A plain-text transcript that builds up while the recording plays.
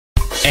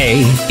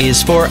A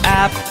is for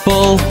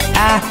apple,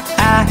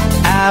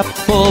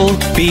 apple.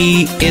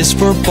 B is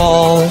for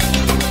ball,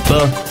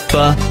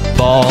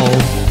 ball.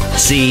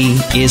 C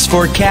is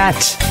for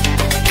cat,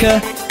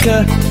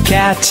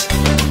 cat.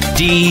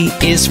 D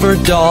is for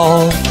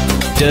doll,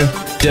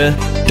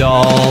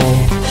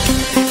 doll.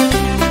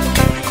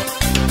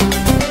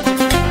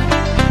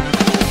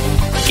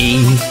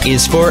 E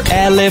is for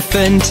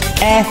elephant,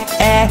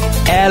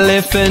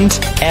 elephant.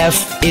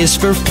 F is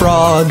for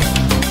frog,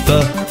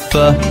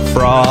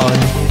 frog.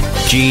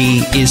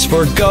 G is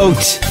for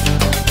goat,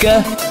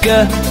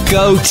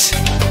 goat.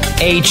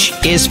 H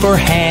is for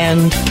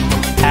hand,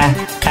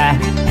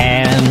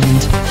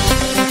 hand.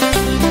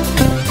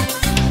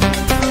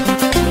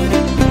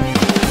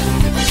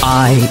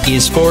 I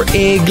is for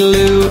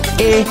igloo,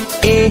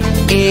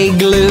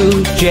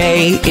 igloo.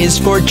 J is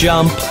for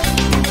jump,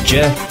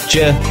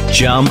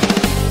 jump.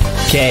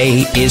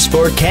 K is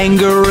for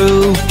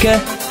kangaroo,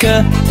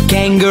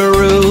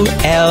 kangaroo.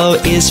 L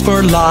is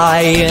for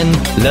lion,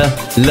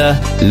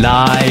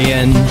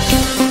 lion.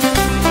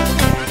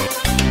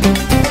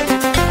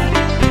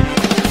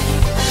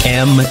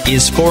 M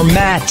is for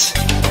mat,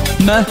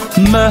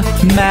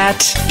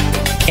 mat.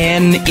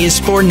 N is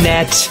for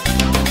net,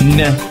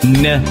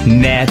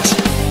 net.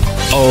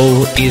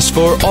 O is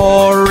for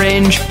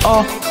orange,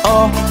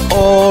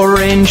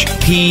 orange.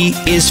 P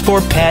is for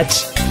pet,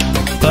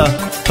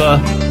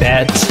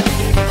 pet.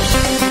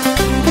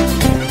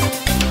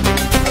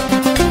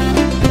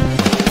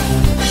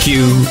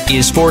 Q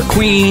is for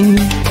queen,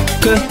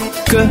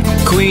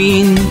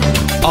 queen.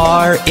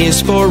 R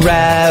is for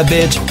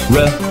rabbit,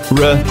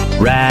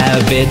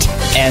 rabbit.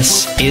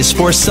 S is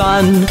for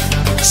sun,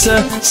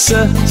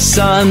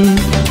 sun.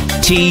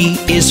 T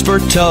is for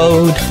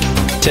toad,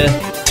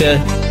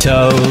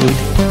 toad.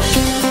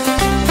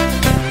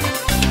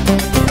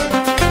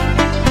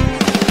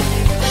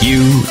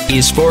 U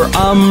is for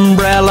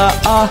umbrella,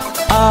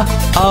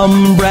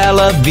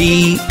 umbrella.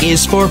 V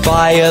is for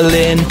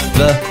violin,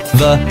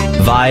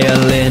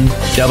 violin.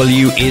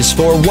 W is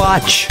for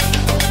watch,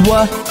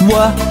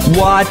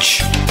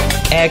 watch.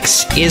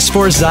 X is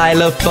for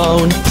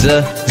xylophone,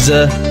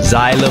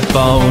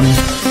 xylophone.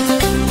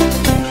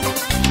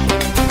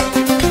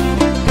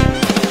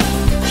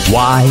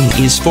 Y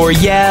is for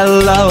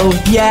yellow,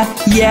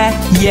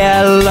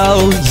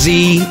 yellow.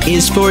 Z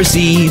is for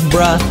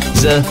zebra,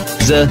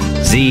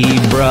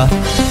 zebra.